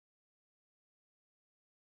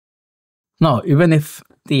Now, even if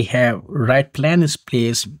they have right plan in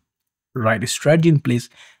place, right strategy in place,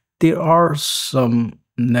 there are some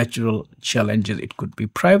natural challenges. It could be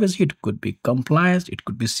privacy, it could be compliance, it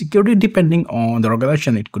could be security, depending on the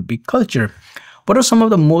organization, it could be culture. What are some of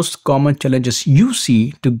the most common challenges you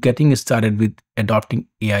see to getting started with adopting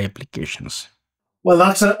AI applications? Well,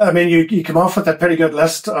 I mean, you come off with a pretty good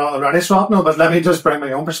list already, Swapnil, but let me just bring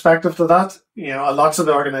my own perspective to that. Lots of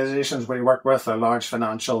the organizations we work with are large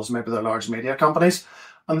financials, maybe they're large media companies.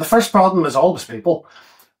 And the first problem is always people.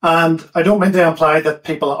 And I don't mean to imply that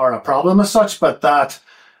people are a problem as such, but that,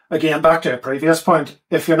 again, back to a previous point,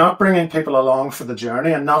 if you're not bringing people along for the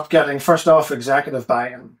journey and not getting, first off, executive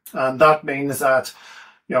buy-in, and that means that,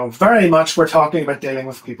 very much we're talking about dealing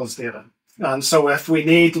with people's data. And so if we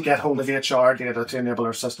need to get hold of HR data to enable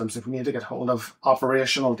our systems, if we need to get hold of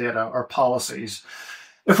operational data or policies,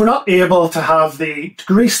 if we're not able to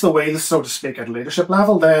grease the wheels, so to speak, at leadership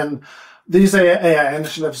level, then these AI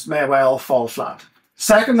initiatives may well fall flat.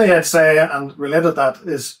 Secondly, I'd say, and related to that,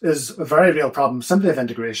 is a very real problem simply of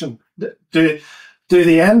integration. Do the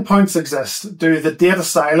endpoints exist? Do the data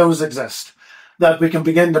silos exist that we can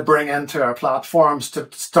begin to bring into our platforms to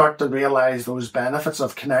start to realize those benefits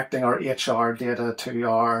of connecting our HR data to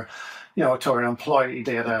our, to our employee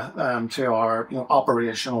data, to our,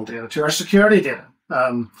 operational data, to our security data.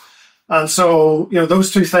 And so,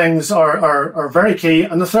 those two things are very key.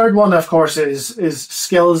 And the third one, of course, is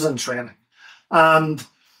skills and training. And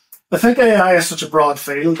I think AI is such a broad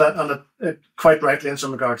field and it quite rightly in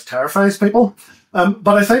some regards terrifies people. But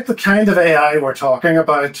I think the kind of AI we're talking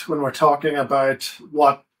about when we're talking about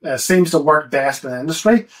what seems to work best in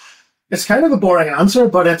industry, it's kind of a boring answer,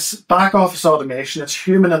 but it's back office automation. It's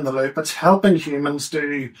human in the loop. It's helping humans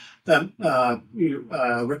do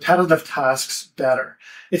repetitive tasks better.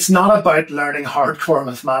 It's not about learning hardcore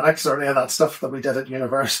mathematics or any of that stuff that we did at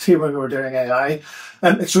university when we were doing AI.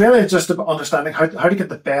 It's really just about understanding how to get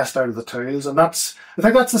the best out of the tools. And I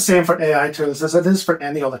think that's the same for AI tools as it is for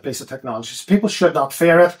any other piece of technology. So people should not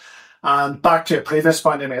fear it. And back to a previous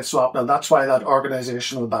point I made, Swapnil, that's why that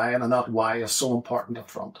organizational buy-in and that why is so important up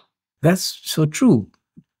front. That's so true,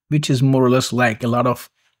 which is more or less like a lot of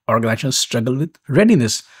organizations struggle with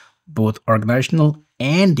readiness, both organizational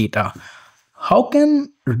and data. How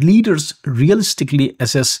can leaders realistically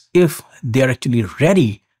assess if they're actually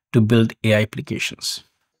ready to build AI applications?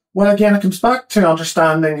 Well, again, it comes back to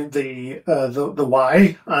understanding the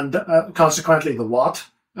why and consequently the what,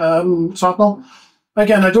 Swapnil.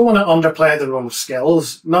 Again, I don't want to underplay the role of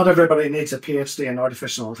skills. Not everybody needs a PhD in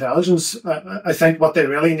artificial intelligence. I think what they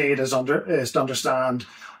really need is to understand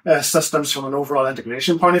systems from an overall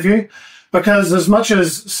integration point of view. Because as much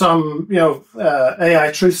as some,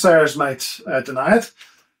 AI truthsayers might deny it,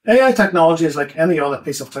 AI technology is like any other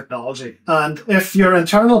piece of technology. And if your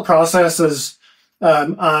internal processes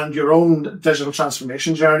and your own digital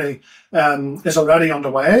transformation journey is already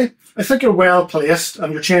underway, I think you're well placed,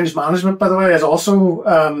 and your change management, by the way, is also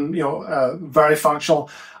very functional.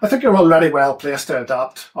 I think you're already well placed to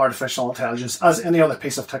adopt artificial intelligence as any other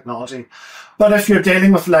piece of technology. But if you're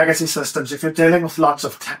dealing with legacy systems, if you're dealing with lots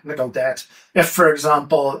of technical debt, if, for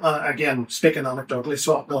example, again, speaking anecdotally,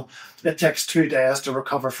 Swapnil, it takes 2 days to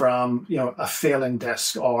recover from, a failing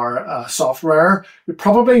disk or a software, you're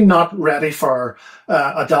probably not ready for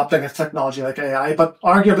adopting a technology like AI, but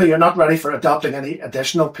arguably you're not ready for adopting any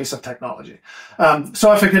additional piece of technology.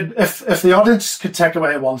 So if the audience could take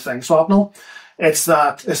away one thing, Swapnil, it's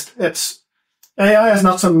that AI is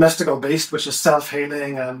not some mystical beast which is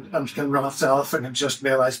self-healing and can run itself and can just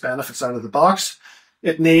realize benefits out of the box.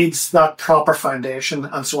 It needs that proper foundation.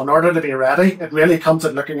 And so in order to be ready, it really comes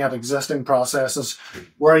at looking at existing processes,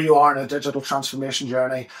 where you are in a digital transformation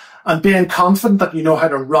journey, and being confident that you know how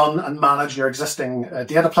to run and manage your existing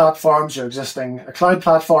data platforms, your existing cloud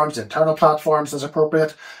platforms, internal platforms as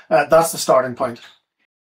appropriate. That's the starting point.